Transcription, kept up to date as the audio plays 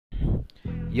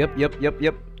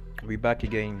Yep. We back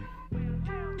again.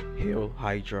 Hail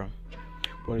Hydra.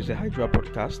 Well, it's the Hydra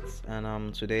podcast,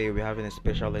 and today we're having a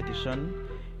special edition.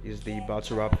 Is the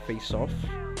battle rap face-off.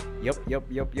 Yep.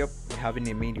 We're having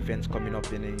a main event coming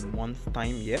up in a month's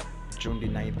time. Yep, June the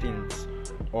 19th.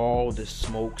 All the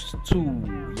smokes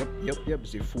too. Yep.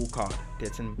 It's a full card,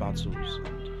 13 battles,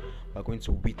 and we're going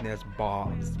to witness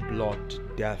bars,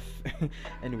 blood, death.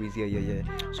 Anyways, yeah.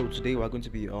 So today we're going to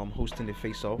be hosting the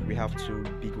face-off. We have two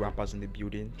big rappers in the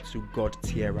building, two god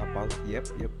tier rappers. Yep.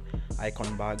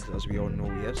 Iconbagz, as we all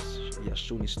know, yes, he has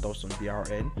shown his stuff on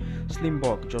BRN.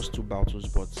 Slimbuck, just two battles,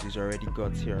 but he's already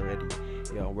god tier already.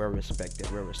 Yeah, well respected.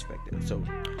 So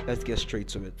let's get straight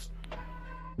to it.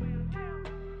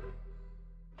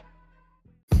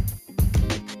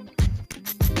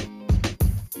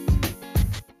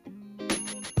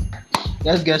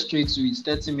 Let's get straight to it.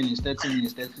 30 minutes.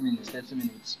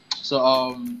 So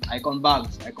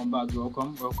Iconbagz,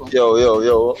 welcome.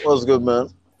 Yo, what's good, man?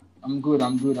 I'm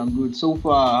good. So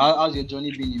far, how's your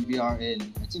journey been in BRN?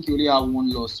 I think you only have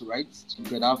one loss, right? To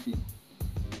Gaddafi.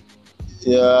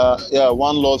 Yeah,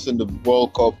 one loss in the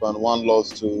World Cup and one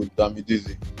loss to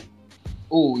DAMIDEASY.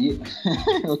 Oh yeah.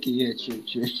 Okay, yeah, true.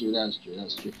 That's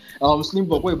true.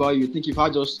 Slimbuck, what about you? Think you've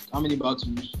had just how many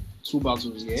battles? Two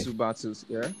battles, yeah? Two battles,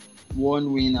 yeah.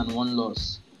 One win and one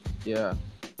loss. Yeah.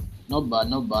 Not bad,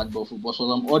 but for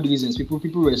some odd reasons, people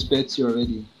respect you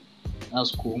already.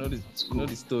 That's cool. You know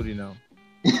the story now.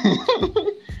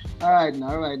 All right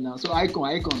now. So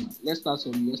Icon. Let's start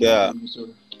from you. So,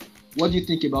 what do you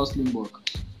think about Slimbuck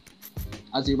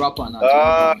as a rapper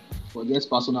now? Forget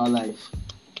personal life.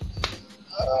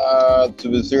 To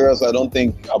be serious, I don't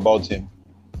think about him.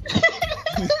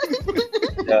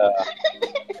 Yeah.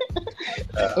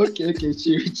 Okay,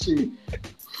 chill.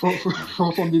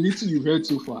 From the little you've heard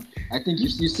so far, I think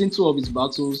you've seen two of his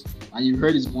battles and you've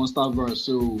heard his monster verse.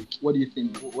 So, what do you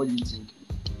think?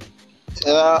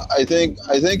 I think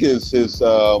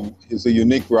he's a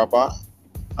unique rapper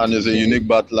and he's a unique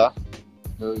battler.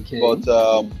 Okay. But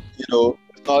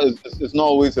it's not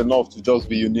always enough to just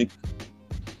be unique.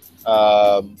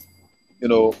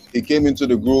 He came into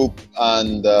the group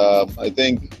and I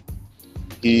think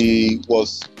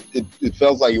it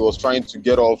felt like he was trying to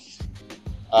get off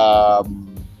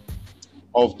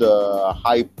the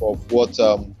hype of what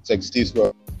Texties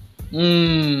were.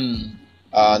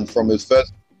 And from his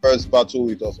first battle,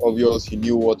 it was obvious he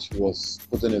knew what he was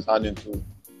putting his hand into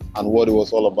and what it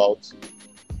was all about.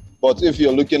 But if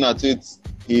you're looking at it,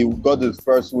 he got his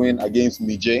first win against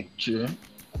Mijay. Sure.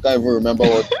 I can't even remember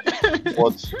what I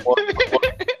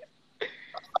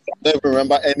don't even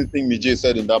remember anything Mijay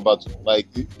said in that battle. Like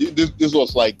this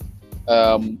was like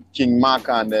King Mark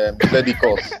and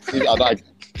Ledicos. Like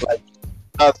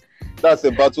that's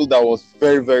a battle that was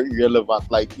very, very irrelevant.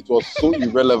 Like it was so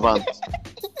irrelevant.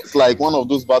 It's like one of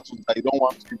those battles that you don't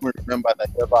want to even remember that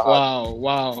you ever had.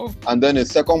 Wow. And then a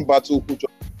second battle, which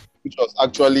was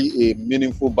actually a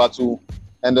meaningful battle,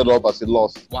 ended up as a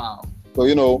loss. Wow. So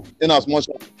in as much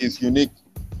as it's unique,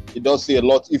 it does say a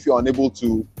lot if you're unable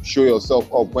to show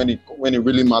yourself up when it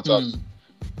really matters.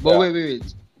 But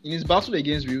wait. In his battle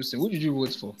against Wilson, who did you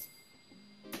vote for?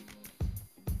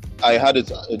 I had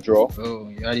it a draw. Oh,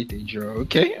 you had it a draw.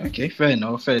 Okay, fair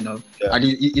enough. Yeah. And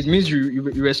it means you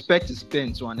respect his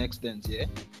pen to an extent, yeah?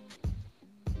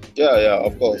 Yeah,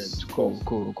 of course. Cool.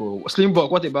 Slimbuck,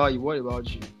 what about you?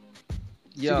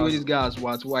 Yeah. See the way this guy has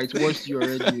whitewashed you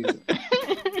already.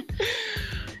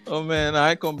 Oh man,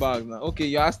 I come back now. Okay,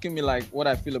 you're asking me like what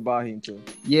I feel about him too.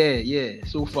 Yeah.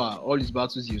 So far, all his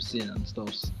battles you've seen and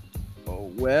stuff.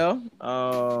 Oh well,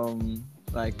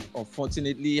 like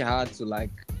unfortunately, I had to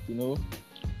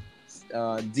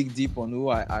dig deep on who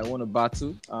I want to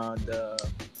battle, and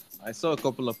I saw a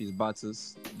couple of his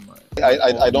battles.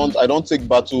 I don't take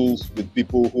battles with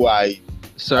people who I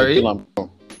feel I'm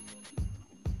wrong.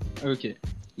 Okay.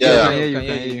 Yeah.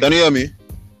 Can you hear me?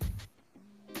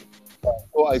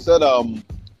 So I said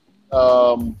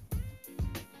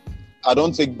I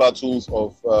don't take battles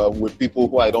with people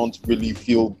who I don't really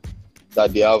feel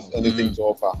that they have anything to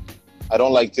offer. I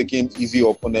don't like taking easy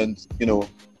opponents,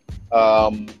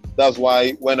 that's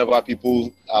why whenever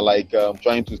people are like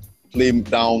trying to flame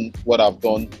down what I've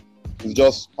done, it's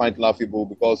just quite laughable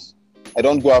because I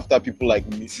don't go after people like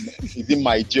me. Is it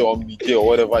my J or Mijay or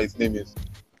whatever his name is?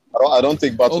 I don't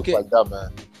take battles like that,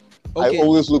 man. Okay. I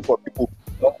always look for people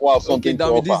who have something to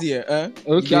offer. Okay.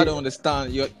 You gotta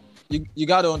understand. You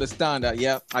gotta understand that.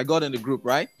 Yeah, I got in the group,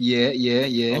 right?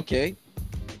 Yeah. Okay.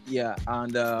 Yeah,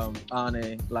 and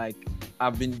like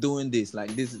I've been doing this.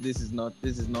 Like this is not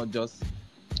just.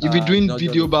 You've been doing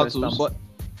video battles.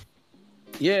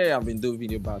 Yeah, I've been doing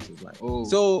video battles. Like,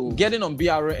 cool. Getting on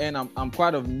BRN, I'm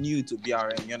quite of new to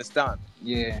BRN. You understand?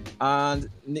 Yeah. And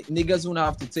niggas won't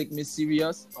have to take me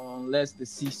serious unless they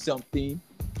see something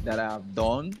that I have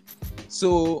done.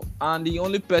 So, and the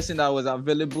only person that was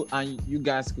available, and you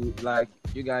guys are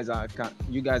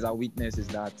witnesses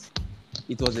that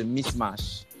it was a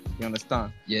mismatch. You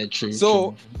understand? Yeah, true.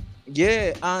 So, true.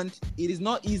 yeah, and it is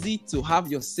not easy to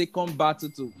have your second battle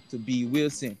to be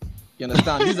Wilson. You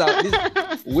understand? These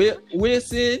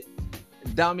Wilson,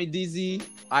 DAMIDEASY,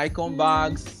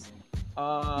 Iconbagz,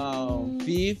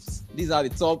 Fifths. These are the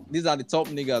top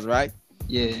niggas, right?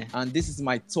 Yeah. And this is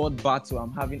my third battle.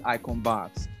 I'm having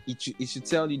Iconbagz. It should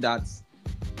tell you that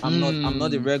I'm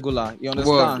not a regular. You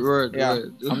understand? Word.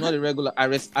 I'm not a regular. I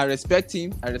respect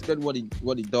him. I respect what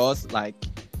he does. Like,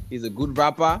 he's a good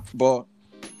rapper, but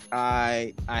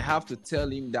I have to tell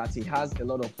him that he has a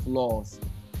lot of flaws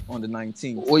on the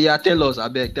 19th. Oh yeah, tell us. I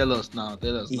beg, tell us now.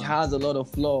 He has a lot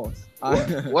of flaws.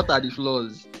 What are the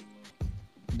flaws?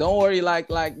 Don't worry,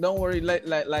 don't worry,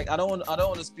 like I don't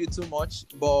want to spill too much,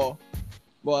 but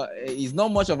he's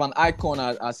not much of an icon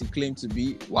as he claimed to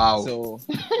be. Wow. So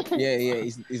yeah,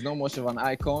 he's not much of an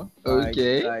icon.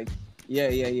 Okay. Yeah.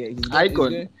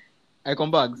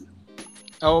 Iconbagz.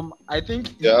 I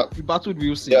think you battled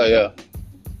Wilson. Yeah.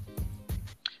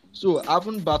 So I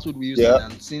haven't battled Wilson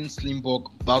and seen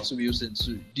Slimbuck battle Wilson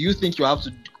too. Do you think you have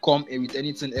to come with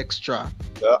anything extra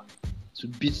to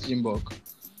beat Slimbuck?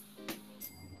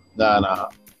 Nah.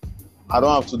 I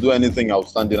don't have to do anything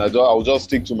outstanding. I'll just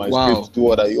stick to my script, do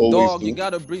what I always do. You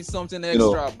gotta bring something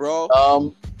extra, bro.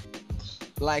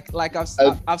 Like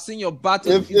I've seen your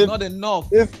battle. It's not enough.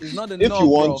 It's not enough. If you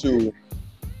want to,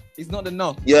 it's not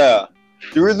enough. Yeah.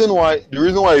 The reason why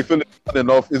you feel it's not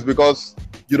enough is because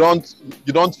you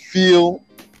don't feel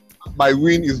my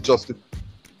win is justified.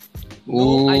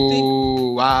 No, I think.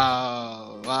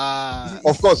 Wow.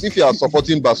 Of course, if you are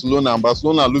supporting Barcelona and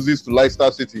Barcelona loses to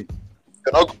Leicester City,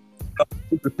 you're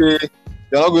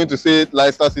not going to say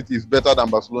Leicester City is better than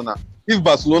Barcelona. If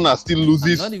Barcelona still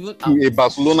loses to a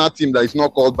Barcelona team that is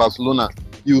not called Barcelona,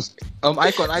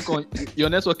 Icon, your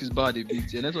network is bad a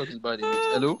bit.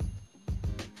 Hello?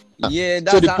 Yeah,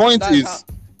 so the point is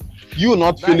you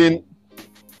not feeling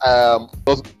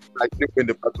like in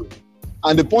the battle.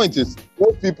 And the point is,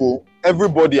 most people,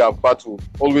 everybody have battle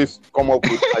always come up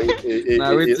with an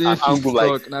angle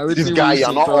like this guy,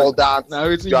 you're not all that,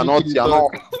 you're not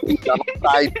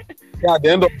right. Yeah, at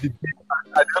the end of the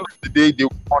day, they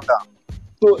wonder.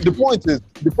 So the point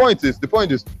is,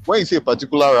 when you see a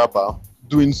particular rapper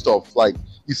doing stuff, like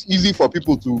it's easy for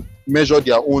people to measure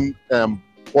their own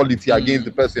quality against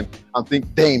the person and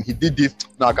think, damn, he did this,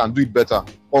 now I can do it better.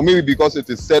 Or maybe because it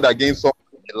is said against something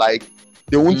like,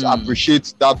 they won't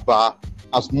appreciate that bar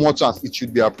as much as it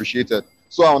should be appreciated.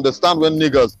 So I understand when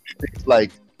niggas think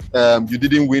like you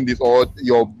didn't win this or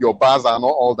your bars are not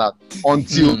all that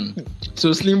until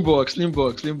So Slimbuck.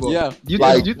 Yeah. Do you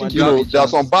think there are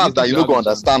some bars that you don't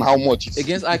understand how much it's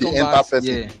against the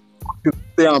Iconbagz.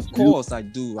 Yeah. Of course I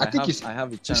do. I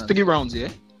have a chance. It's 3 rounds, yeah?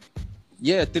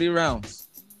 Yeah, 3 rounds.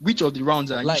 Which of the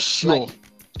rounds are you sure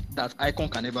that Icon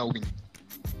can never win?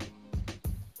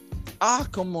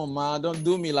 Come on, man! Don't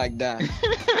do me like that.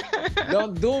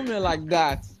 Don't do me like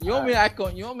that. You want me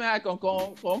Icon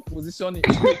come position it.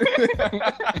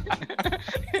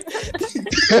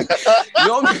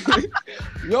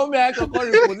 you want me Icon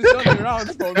come reposition the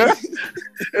rounds for me.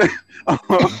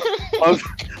 on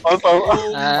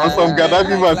some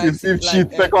Gaddafi versus Steve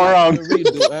shit second round.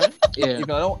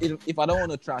 If I don't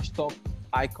want to trash talk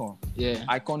Icon,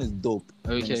 Icon is dope.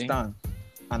 Okay. You understand?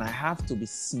 And I have to be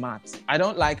smart. I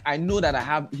know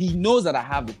that he knows that I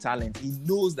have the talent. He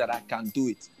knows that I can do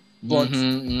it. But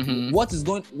what is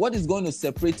going to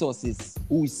separate us is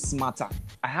who is smarter.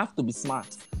 I have to be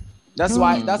smart. That's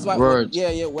why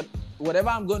whatever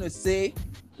I'm going to say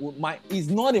is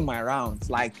not in my rounds.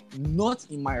 Like, not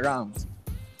in my rounds.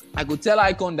 I could tell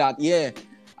Icon that,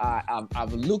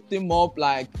 I've looked him up,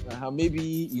 like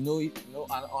maybe,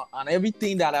 and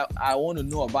everything that I want to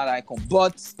know about Icon.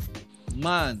 But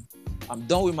man, I'm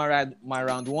done with my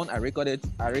round 1. I recorded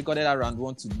that round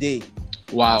 1 today.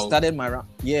 Wow. I've started my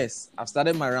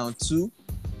round 2,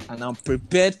 and I'm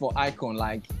prepared for Icon.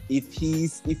 Like, if he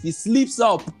sleeps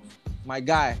up, my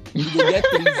guy, he go get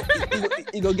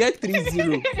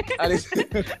 3-0.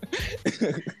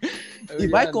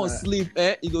 If Icon sleep,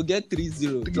 he go get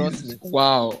 3-0. Trust me.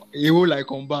 Wow. He will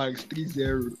Iconbagz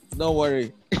 3-0. Don't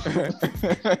worry.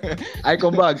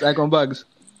 Iconbagz.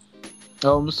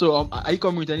 So are you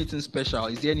coming with anything special?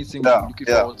 Is there anything you're looking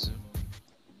forward to?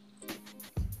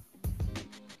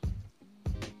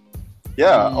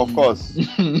 Yeah, of course.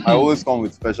 I always come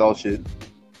with special shit.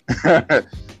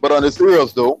 But on the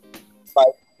serious though,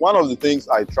 like one of the things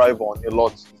I thrive on a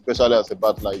lot, especially as a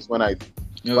battler, is when I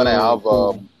have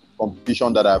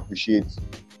competition that I appreciate,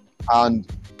 and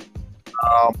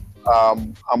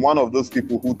I'm one of those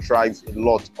people who thrives a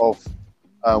lot of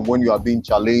when you are being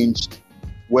challenged,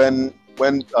 when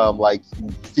like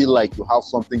you feel like you have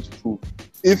something to prove.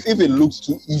 If it looks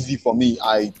too easy for me,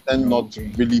 I tend not to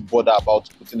really bother about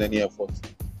putting any effort.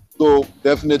 So I'm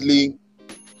definitely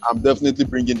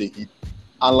bringing the heat.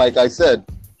 And like I said,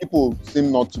 people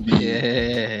seem not to be.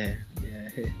 Yeah.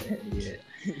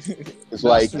 It's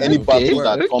like any battle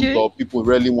that comes up, people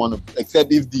really want to,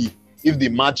 except if the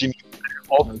margin.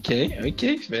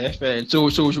 Okay, fair. So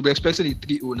we should be expecting the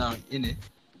 3-0 now, innit?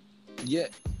 Yeah.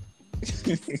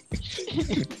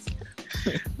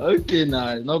 Okay,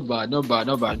 nah, not bad.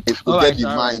 If you get the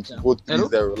mind to go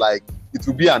 3-0, like it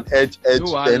will be an edge.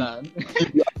 No,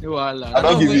 I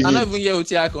don't even hear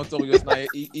what I can talk just now.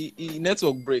 He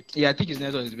network break. Yeah, I think his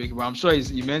network is breaking, but I'm sure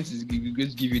he meant he's going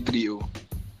to give you 3-0.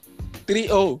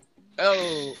 3-0.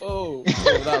 Oh,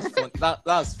 that's fun.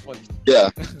 That's funny. Yeah.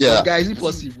 But guys, is it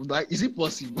possible? Like, is it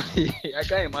possible? I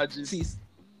can't imagine. See,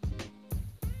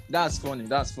 that's funny.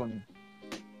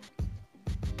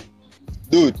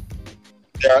 Dude,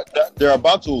 there are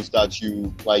battles that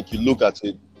you look at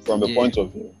it from a point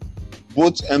of view.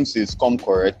 Both MCs come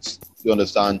correct, you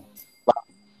understand? But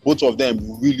both of them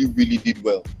really, really did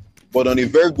well. But on a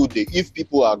very good day, if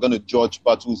people are going to judge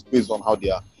battles based on how they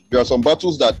are, there are some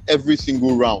battles that every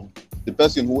single round, the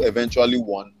person who eventually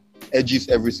won edges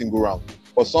every single round.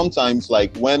 But sometimes,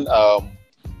 like when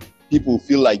people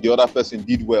feel like the other person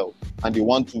did well and they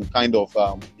want to kind of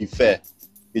be fair,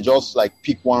 they just like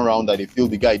pick one round that they feel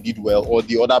the guy did well, or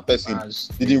the other person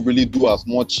didn't really do as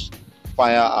much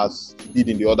fire as he did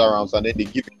in the other rounds, and then they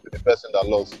give it to the person that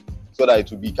lost, so that it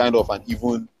will be kind of an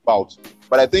even bout.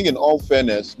 But I think in all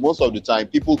fairness, most of the time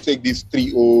people take this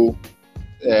 3-0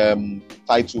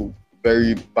 title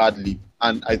very badly,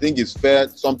 and I think it's fair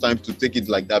sometimes to take it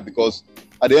like that, because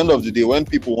at the end of the day, when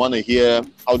people want to hear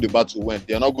how the battle went,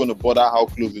 they're not going to bother how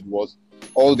close it was.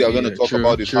 All they're going to talk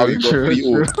about is how you got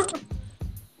 3-0.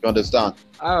 You understand?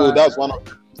 So that's one of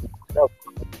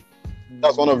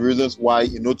the reasons why,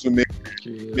 to make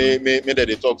that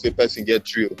they talk, say person get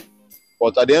drilled.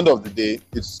 But at the end of the day,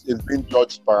 it's being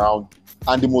judged per round.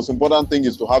 And the most important thing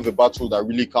is to have a battle that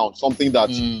really counts, something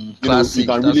that you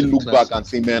can really look back and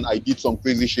say, man, I did some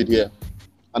crazy shit here.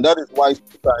 And that is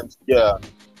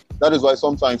why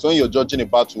sometimes when you're judging a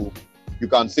battle, you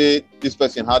can say this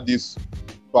person had this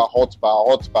hot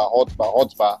bar.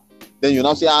 Then you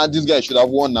now say, this guy should have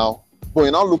won now. But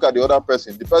you now look at the other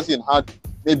person. The person had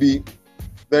maybe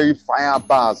very fire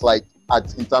bars, like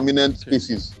at intermittent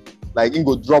spaces. Like, he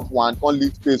go drop one, can't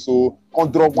leave space, so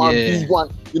can't drop one, big one.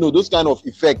 Those kind of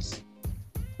effects.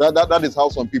 That is how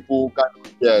some people kind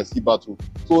of see battle.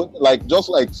 So, like, just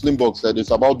like Slimbuck said, it's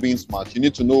about being smart. You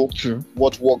need to know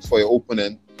what works for your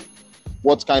opponent,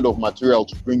 what kind of material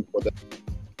to bring for them,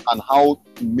 and how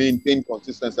to maintain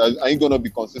consistency. Are you going to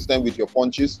be consistent with your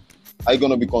punches? Are you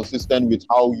going to be consistent with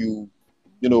how you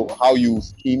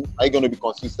scheme? Are you going to be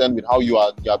consistent with how you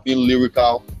are being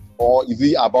lyrical? Or is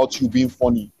it about you being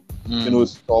funny?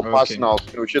 Or personal,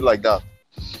 shit like that.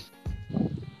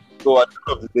 So at the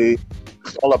end of the day,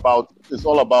 it's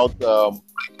all about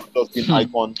just being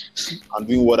icon and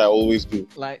doing what I always do.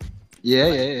 Like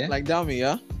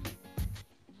Dami,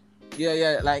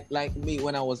 like me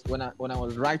when I was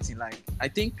writing, like I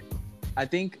think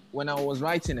when I was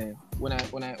writing it, when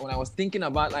I was thinking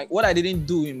about like what I didn't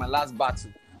do in my last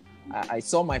battle, I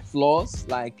saw my flaws,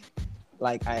 like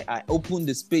I opened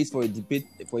the space for a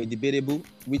debatable,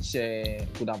 which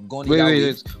could have gone either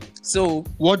way. So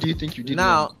what do you think you did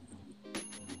now? Wrong?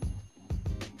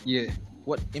 Yeah.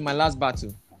 What in my last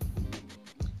battle?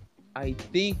 I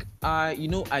think I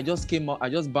just came up. I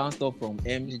just bounced off from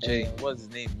what's his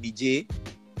name? BJ.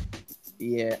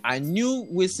 Yeah, I knew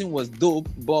Wilson was dope,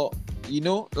 but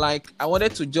like I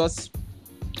wanted to just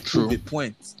prove a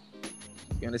point.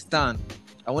 You understand?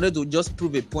 I wanted to just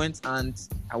prove a point, and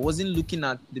I wasn't looking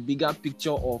at the bigger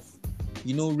picture of,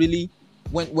 really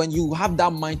when you have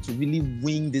that mind to really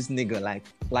win this nigga,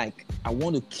 like I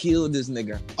want to kill this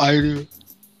nigga. I do.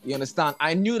 You understand?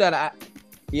 I knew that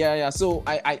So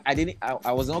I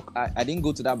didn't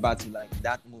go to that battle like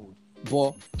that mode.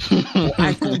 But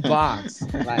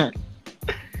Iconbagz, like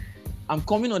I'm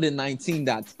coming on the 19th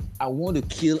that I want to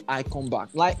kill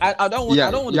Iconbagz. Like I don't want.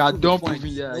 I don't want to prove the point.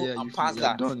 I'm past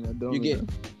that. You get?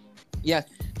 Yeah.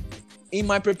 In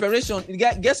my preparation,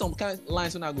 get some kind of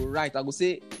lines when I go write. I go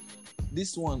say,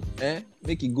 this one,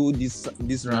 make it go this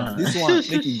round. This one,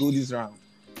 make it go this round.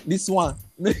 This one,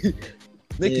 make it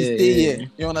stay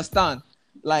here. You understand?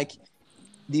 Like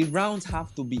the rounds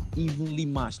have to be evenly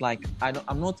matched. Like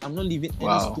I'm not leaving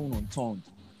any stone unturned.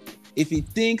 If he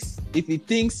thinks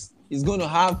he's going to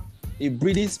have a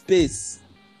breathing space,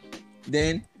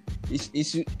 then it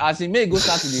should, as he may go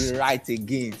start to the right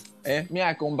again. May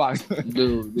I come back?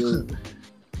 No.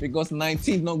 Because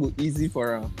 19 not go easy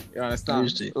for him. You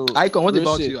understand? Oh, Icon, what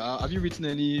about you? Have you written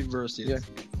any verses? Yeah.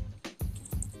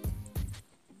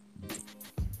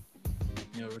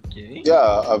 Okay.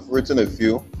 Yeah, I've written a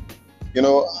few. You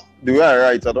know, the way I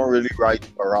write, I don't really write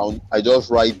around. I just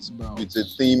write with a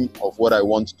theme of what I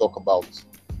want to talk about.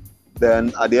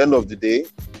 Then at the end of the day,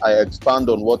 I expand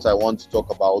on what I want to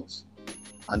talk about,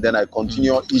 and then I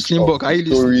continue each Slimbuck, of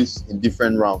the stories in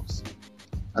different rounds.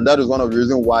 And that is one of the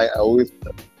reasons why I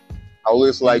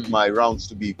always like my rounds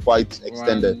to be quite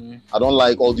extended. Right. I don't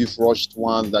like all these rushed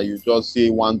ones that you just say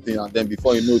one thing and then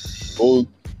before you know the whole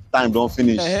time don't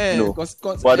finish. Hey, you know. But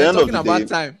at the end of the about day,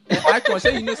 time. I can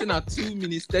say you know say now 2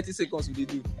 minutes 30 seconds we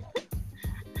do.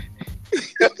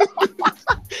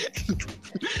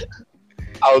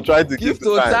 I'll try to give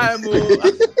the time.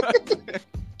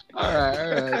 All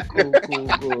right,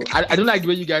 cool. I don't like the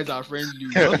way you guys are friendly.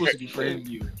 You're not supposed to be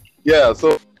friendly. Yeah,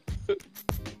 so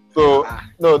no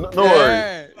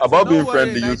worry about being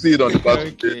friendly. You see it on the battle.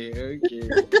 Okay.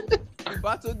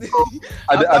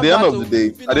 At the end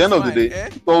of the day,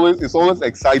 it's always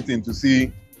exciting to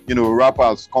see, you know,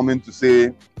 rappers coming to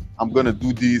say, I'm gonna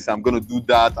do this, I'm gonna do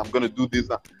that, I'm gonna do this,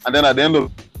 and then at the end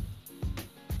of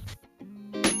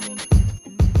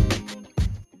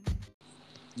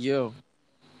yo,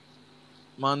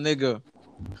 my nigga,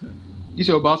 this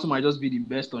your battle might just be the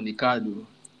best on the card, though.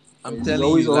 I'm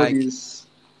telling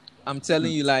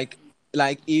you, like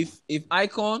if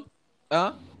Icon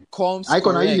comes Icon,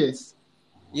 correct, are you here?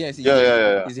 Yes,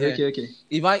 yeah. He's here. Okay.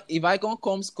 If Icon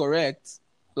comes correct,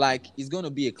 like it's gonna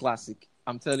be a classic.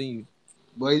 I'm telling you.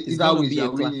 But is that gonna be a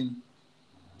winning?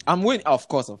 I'm winning, of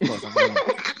course. I'm winning.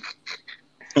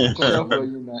 Yeah,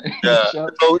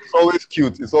 it's always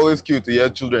cute. It's always cute to hear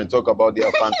children talk about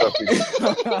their fantasy.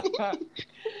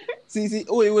 See.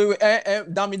 Wait.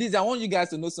 DAMIDEASY, I want you guys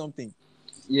to know something.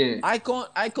 Yeah.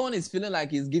 Icon is feeling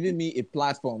like he's giving me a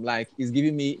platform. Like he's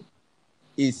giving me,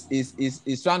 is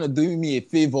trying to do me a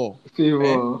favor.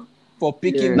 For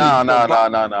picking. No. I'm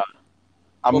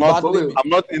not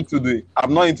into the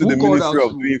ministry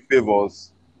of doing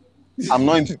favors. I'm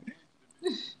not into.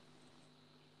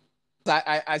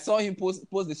 I saw him post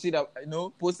the shit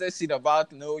posted shit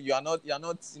about you're not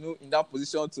in that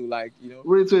position to like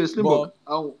Wait, Slimbuck.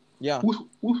 Yeah.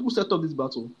 Who set up this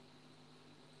battle?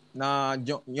 Nah,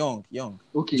 Young.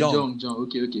 Okay, John.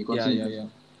 Okay. Continue. Yeah.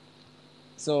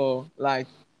 So like,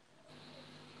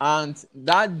 and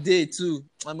that day too,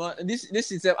 this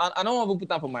shit. I don't want to put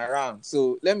that for my round.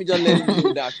 So let me just let him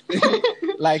know that,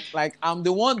 like I'm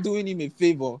the one doing him a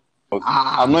favor.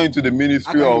 I'm not into the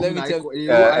ministry of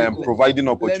providing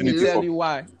opportunity. Let me tell you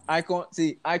why. Icon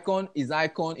is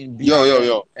Icon in B.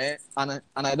 Yo. And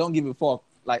I don't give a fuck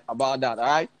like about that. All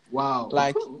right. Wow.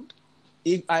 Like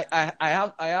if I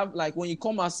have like when you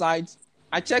come outside,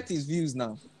 I checked his views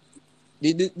now.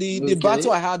 The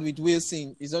battle I had with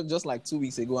Wilson is just like 2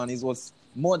 weeks ago, and it was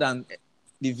more than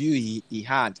the view he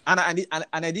had, and I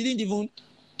didn't even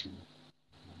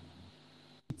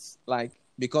like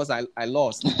because I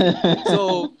lost.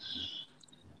 So,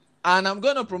 and I'm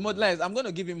gonna promote less. I'm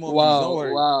gonna give him more. Wow, views, don't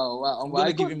worry. Wow. I'm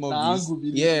gonna give him more views.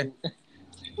 Yeah.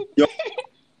 Yo,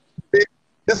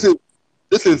 this is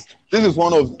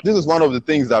one of the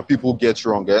things that people get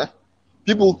wrong.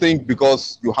 People think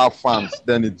because you have fans,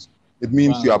 then it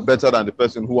means you are better than the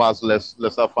person who has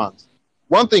lesser fans.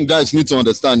 One thing guys need to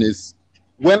understand is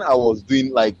when I was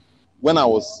doing when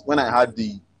I had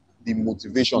the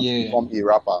motivation to become a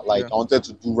rapper, I wanted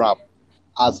to do rap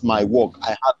as my work. I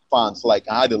had fans, I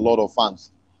had a lot of fans.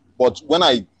 But when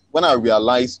I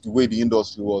realized the way the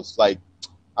industry was, I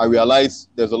realized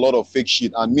there's a lot of fake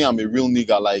shit, and me, I'm a real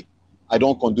nigga. I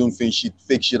don't condone fake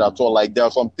shit at all. There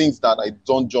are some things that I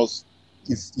don't just,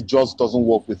 it just doesn't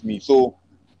work with me. So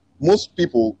most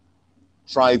people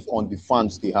thrive on the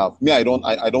fans they have. Me, I don't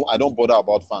bother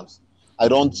about fans. I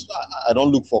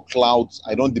don't look for clouds.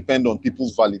 I don't depend on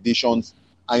people's validations.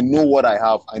 I know what I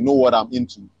have. I know what I'm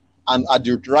into. And at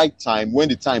the right time, when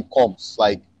the time comes,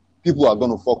 people are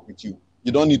going to fuck with you.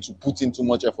 You don't need to put in too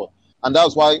much effort. And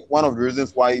that's why one of the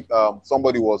reasons why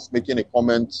somebody was making a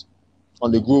comment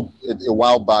on the group a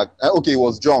while back. Okay, it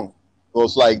was John. It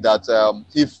was like that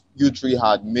if U3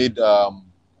 had made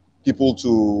people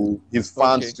to his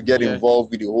fans to get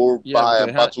involved with the whole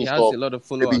battle stuff. A lot of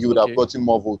followers. Maybe he would have gotten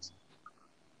more votes.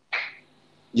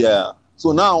 Yeah.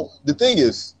 So now the thing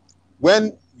is,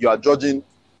 when you are judging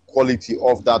quality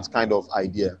of that kind of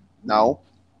idea, now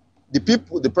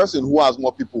the person who has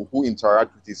more people who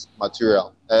interact with his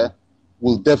material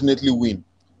will definitely win.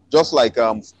 Just like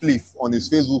Spliff on his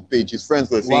Facebook page, his friends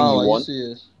were saying he won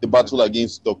the battle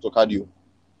against Dr. Cardio.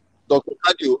 Dr.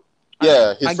 Cardio,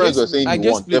 his friends were saying he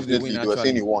won. Definitely, they were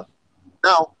saying he won.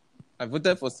 Now, I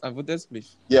voted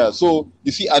Spliff. Yeah, so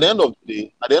you see, at the end of the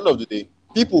day,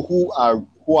 people who are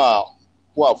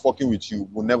fucking with you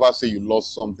will never say you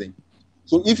lost something.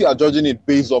 So if you are judging it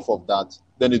based off of that,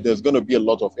 then there's going to be a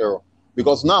lot of error.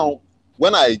 Because now,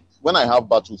 when I have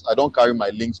battles, I don't carry my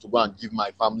links to go and give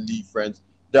my family, friends.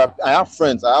 I have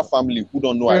friends, I have family who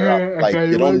don't know I rap. Like,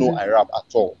 they don't know I rap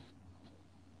at all.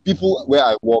 People where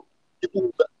I work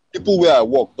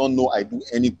don't know I do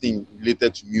anything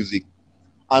related to music.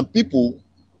 And people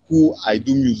who I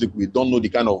do music with don't know the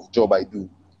kind of job I do.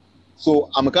 So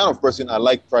I'm a kind of person, I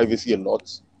like privacy a lot.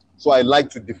 So I like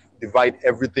to divide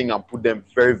everything and put them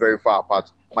very, very far apart.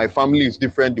 My family is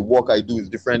different. The work I do is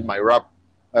different. My rap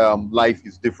life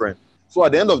is different. So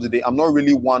at the end of the day, I'm not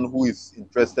really one who is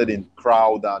interested in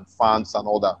crowd and fans and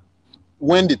all that.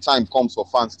 When the time comes for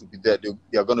fans to be there,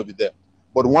 they are going to be there.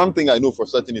 But one thing I know for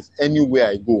certain is anywhere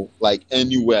I go,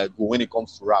 when it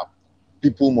comes to rap,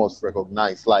 people must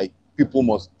recognize. Like, people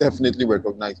must definitely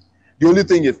recognize. The only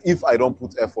thing is if I don't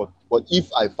put effort, but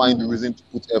if I find the reason to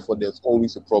put effort, there's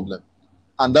always a problem.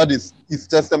 And that is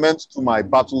testament to my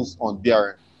battles on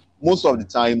BRN. Most of the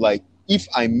time, like, if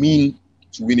I mean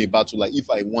to win a battle, like if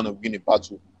I want to win a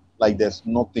battle, like there's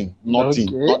nothing, not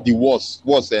the worst,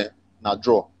 na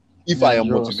draw. If I am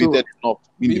motivated enough to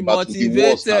win the battle, the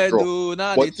worst na draw.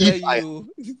 But if I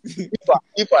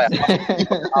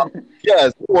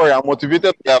yes, don't worry, I'm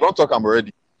motivated. Yeah, don't talk, I'm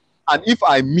ready. And if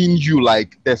I mean you,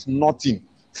 like there's nothing.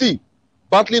 See,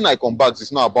 battling Iconbagz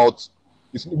is not about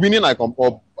winning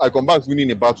Iconbagz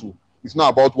winning a battle. It's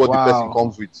not about what the person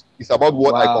comes with. It's about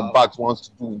what Iconbagz wants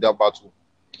to do in that battle.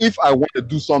 If I want to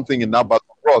do something in that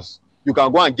battle, Ross, you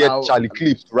can go and get Charlie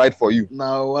Clips to write for you.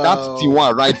 That's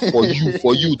T1 write for you.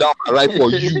 That one write for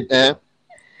you.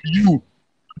 You.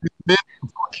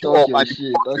 Talk your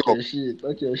shit.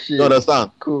 You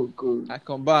understand? Cool.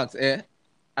 Iconbagz,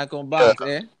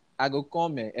 I go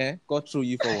come go through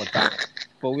you for water.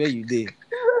 For where you dey.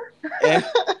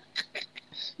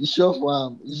 You sure for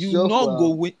him. You not go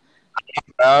win.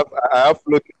 I have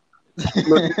floating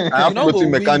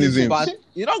mechanisms.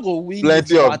 You don't go win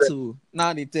plenty this of battle. them.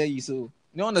 Now they tell you so.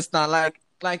 You understand? Like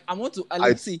I want to.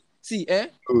 See.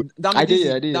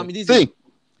 DAMIDEASY.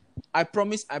 I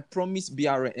promise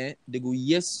BRN. They go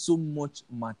hear so much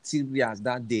materials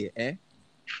that day.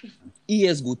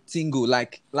 Ears go tingle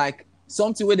like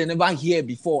something where they never hear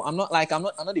before. I'm not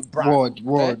the brand.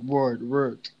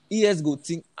 Word. Ears go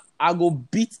tingle. I go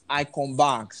beat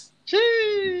Iconbagz.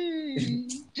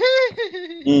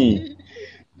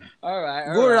 All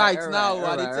right. Go right now.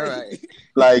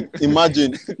 Like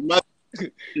imagine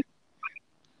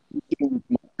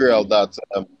material that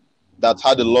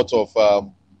had a lot of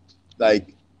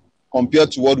like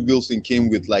compared to what Wilson came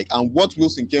with, like, and what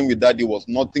Wilson came with that day was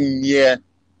nothing near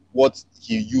what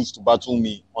he used to battle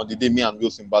me on the day me and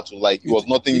Wilson battle. Like, it was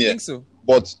nothing near. Think so?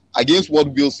 But against what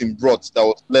Wilson brought, that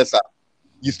was lesser.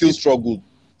 You still struggled.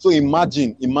 So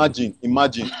imagine. If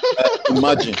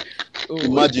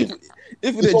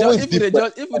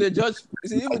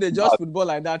they judge football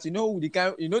like that, you know the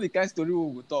kind story we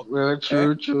will talk. Well,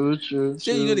 true.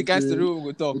 Say you know the kind story we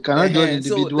will talk. You cannot judge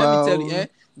individual. So let me tell you,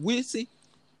 we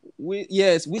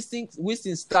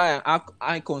see style,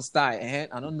 Icon style.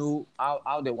 I don't know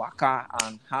how the waka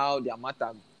and how their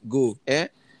matter go.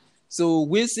 So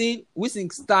we sing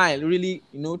style really,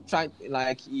 try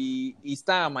like he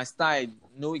style my style.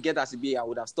 He get as a be. I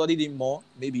would have studied him more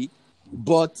maybe,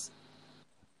 but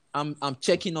I'm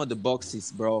checking all the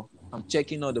boxes, bro. I'm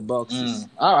checking all the boxes.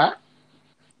 All right.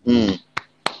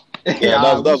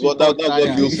 Yeah, that's what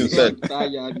Wilson said.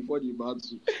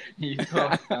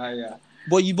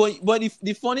 But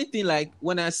the funny thing, like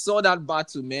when I saw that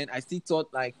battle, man, I still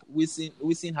thought like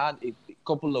Wilson had a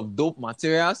couple of dope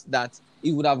materials that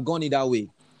it would have gone either way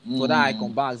for that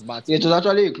Iconbagz battle. Yeah, it was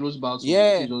actually a close battle.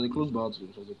 Yeah, it was a close battle.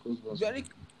 Very.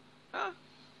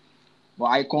 But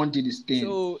Icon did his thing.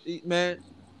 So man,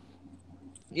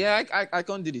 yeah,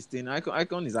 Icon did his thing.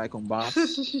 Icon is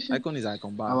Iconbagz. Icon is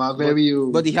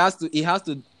Iconbagz. But he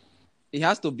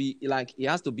has to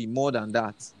be more than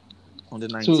that on the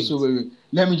 19th. So wait.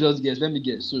 Let me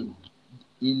guess. So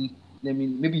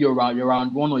maybe you're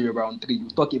round 1 or you're round 3. You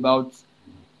talk about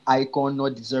Icon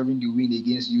not deserving the win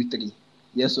against you three?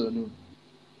 Yes or no?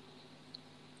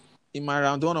 In my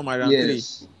round 1 or my round 3?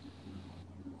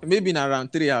 Maybe in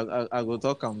round 3 I go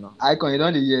talk him now. Icon, you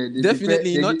know the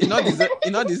definitely he not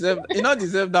deserve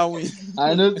that win.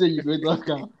 I know say you go talk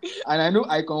him, and I know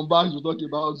Iconbagz will talk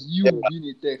about you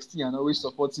being a texting and always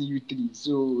supporting you three.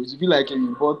 So it will be like a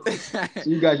report. So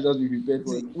you guys just be prepared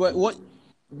for it. What?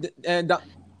 Yeah.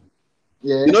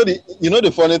 You know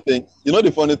the funny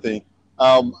thing.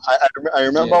 I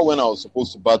remember when I was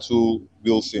supposed to battle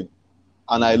Wilson,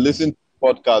 and I listened to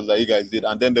podcast that you guys did,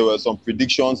 and then there were some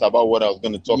predictions about what I was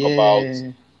going to talk about,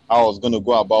 how I was going to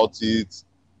go about it,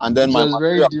 and then it was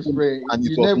very different, and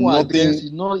it was nothing.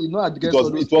 It was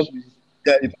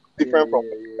different from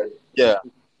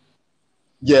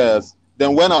yes.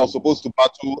 Then when I was supposed to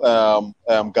battle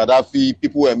Gaddafi,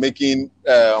 people were making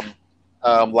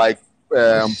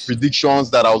predictions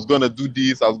that I was going to do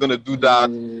this, I was going to do that,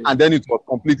 and then it was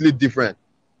completely different.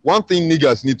 One thing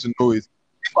niggas need to know is,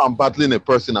 if I'm battling a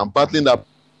person, I'm battling that.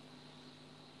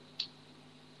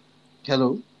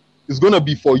 Hello. It's gonna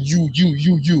be for you.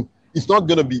 It's not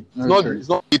gonna be. It's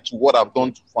not to what I've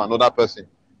done for another person.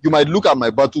 You might look at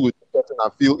my battle with this person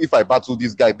and feel, if I battle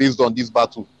this guy based on this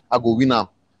battle, I go win him,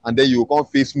 and then you can't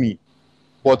face me.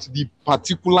 But the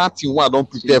particular thing I don't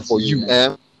prepare for you,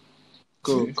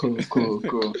 Cool.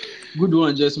 Good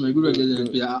one, Jasmine. Good one,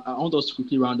 Jasmine. I want us to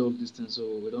quickly round off this thing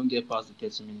so we don't get past the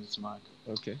 30 minutes mark.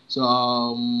 Okay.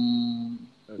 So,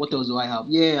 what else do I have?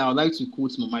 Yeah, I would like to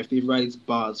quote my favorite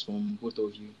bars from both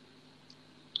of you.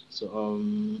 So,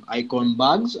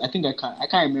 Iconbagz. I think I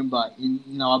can't remember.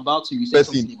 In our battle, you said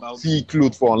something about see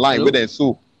clothes for online. Where then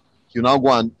so you now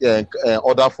go and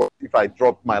order for, if I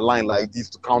drop my line like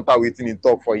this to counter waiting in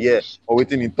talk for here or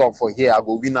waiting in talk for here, I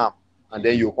go win up. And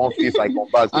then you can't face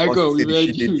Iconbagz. I go, we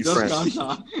ready. Just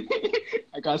counter.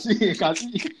 I can see.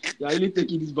 You're really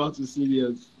taking this battle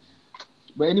serious.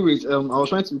 But anyways, I was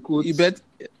trying to quote. You better.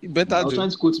 I was trying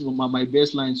to quote my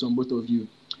best lines from both of you.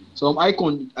 So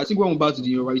Icon, I think when we're about to do,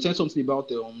 you said something about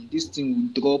this thing will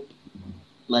drop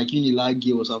like Unilag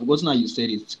girls. I've forgotten how you said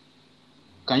it.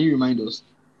 Can you remind us?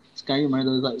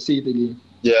 Like, say it again.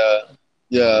 Yeah.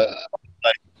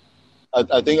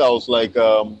 I think I was like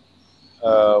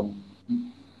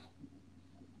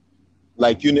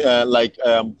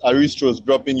Aristro's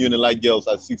dropping Unilag girls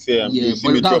at 6 a.m. Yeah, you see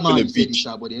me dropping a beach.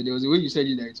 But there was a way you said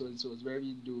it, like, so it was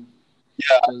very dope.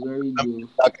 Yeah, it was very dope.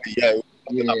 Exactly.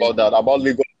 Yeah, about that, about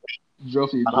Lagos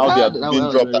dropping and how they are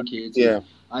being dropped. Yeah,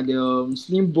 and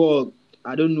Slimbuck.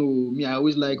 I don't know. Me, I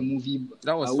always like movie.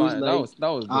 That was fine. That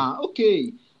was.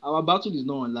 Okay. Our battle is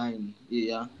not online.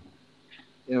 Yeah.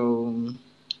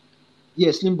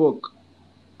 Slimbuck.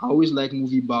 I always like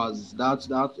movie bars. That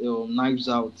Knives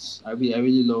Out. I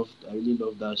really love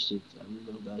that shit.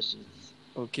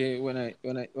 Okay, when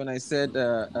I said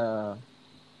I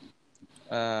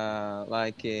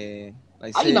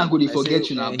didn't go to forget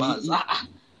you now, bars.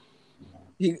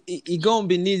 He gonna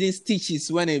be needing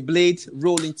stitches when a blade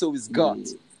roll into his gut.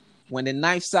 Yeah. When the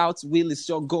Knives Out will is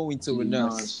sure going to a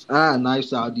nurse.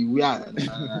 Knives Out. We are.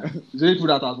 It's very people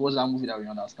that have watched that movie that we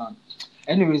understand.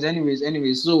 Anyways.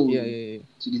 So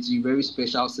to the very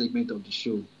special segment of the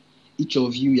show, each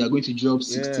of you are going to drop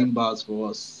 16 bars for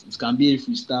us. It can be a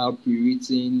freestyle,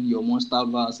 pre-written, your monster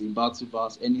verse, a battle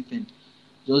verse, anything.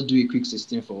 Just do a quick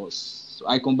 16 for us. So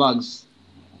Iconbagz,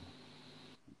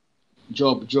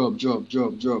 drop.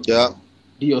 Yeah.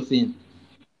 Do your thing.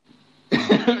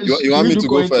 You want me to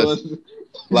go first?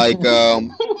 Let's go.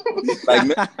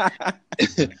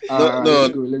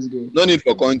 No need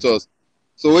for coin toss.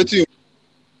 So what do you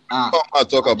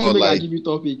talk about? Like, I give you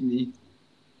topic, me.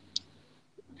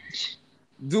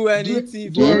 Do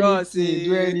anything for us.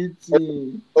 Do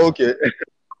anything. Okay.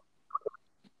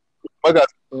 I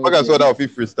sort of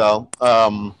freestyle.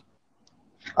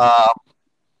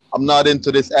 I'm not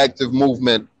into this active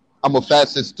movement. I'm a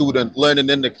fashion student learning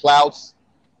in the clouds.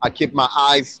 I keep my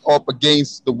eyes up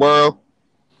against the world,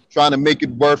 trying to make it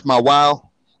worth my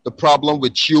while. The problem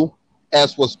with you,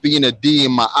 as was being a D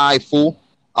in my eye, fool.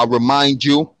 I'll remind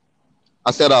you.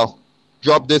 I said I'll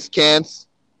drop this cans,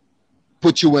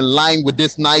 put you in line with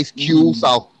this nice cues.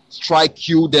 I'll strike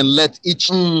you, then let each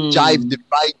jive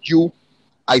divide you.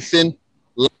 I sin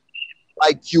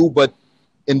like you, but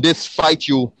in this fight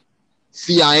you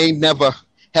see I ain't never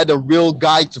had a real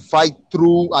guy to fight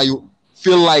through. I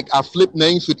feel like I flip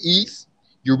names with ease.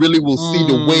 You really will see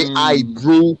the way I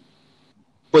grew,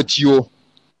 but you're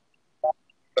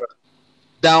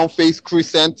down face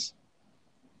crescent.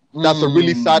 That's a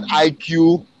really sad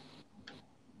IQ.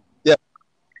 Yeah.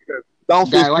 Down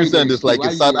face crescent is like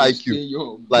a sad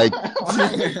IQ. Like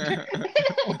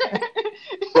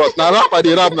Bros, now rap I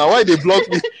dey rap now. Why they block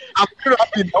me? I'm still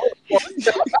rapping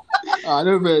now.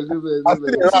 No bad. I'm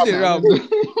still dey rap.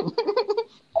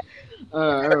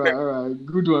 All right.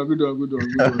 Good one.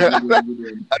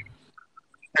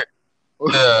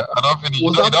 Yeah, I don't finish.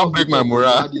 You don't break my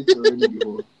morale.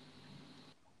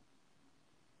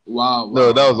 Wow.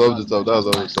 No, that was off the top. That was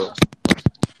off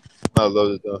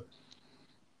the top.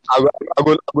 I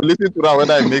will listen to that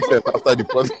whether it makes sense after the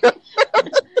podcast.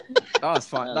 That's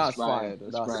fine. That's fine.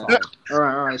 All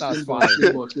right. Stay ball.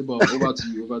 Over to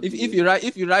you. If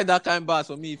you write that kind of bars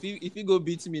for me, if you go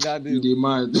beat me that day, you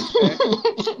demand.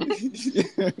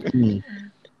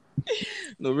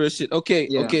 No real shit.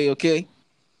 Okay.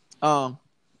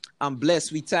 I'm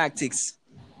blessed with tactics.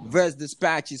 Verse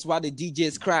dispatches while the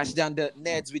DJs crash down the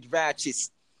nets with ratchets.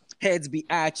 Heads be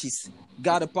arches.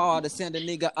 Got the power to send a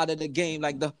nigga out of the game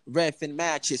like the ref in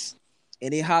matches.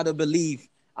 And it hard to believe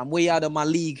I'm way out of my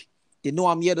league. They know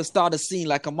I'm here to start a scene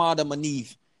like I'm Adam and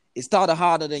Eve. It started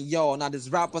harder than y'all. Now this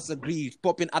rappers aggrieved.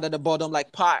 Popping out of the bottom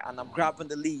like pie. And I'm grabbing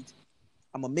the lead.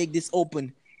 I'ma make this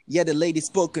open. Yeah, the lady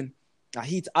spoken. I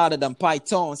heat harder than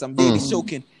pythons. I'm daily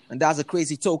choking. And that's a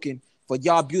crazy token. For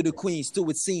y'all beauty queens, too,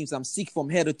 it seems I'm sick from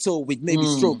head to toe with maybe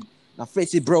stroke. Now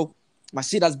face it, bro. My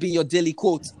shit has been your daily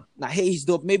quote. Now Hayes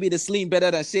dope. Maybe the slim better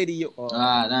than Shady.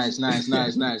 Nice. Nice one.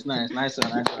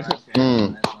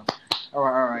 All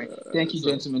right. Thank you,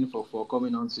 gentlemen, for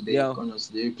coming on today.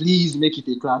 Please make it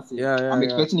a classic. I'm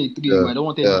expecting a 3, but I don't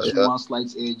want any 2-1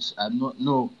 slight edge. I'm not.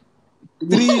 No.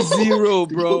 3-0,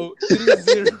 bro.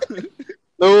 3-0.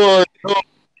 Don't worry.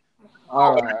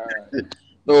 All right.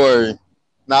 Don't worry.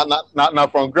 Now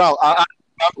from ground. I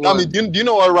mean, do you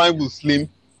know what rhyme with slim?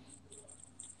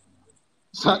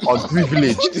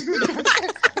 Unprivileged. This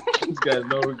guy's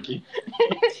not okay.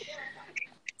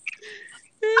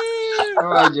 All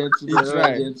right, gentlemen.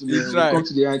 Welcome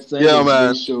to the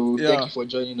outside show. Thank you for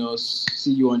joining us.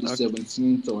 See you on the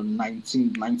 17th or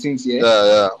 19th. 19th, yeah?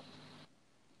 Yeah.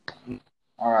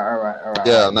 All right.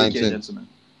 Yeah, 19th. Gentlemen.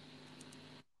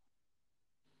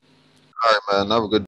 All right, man. Have a good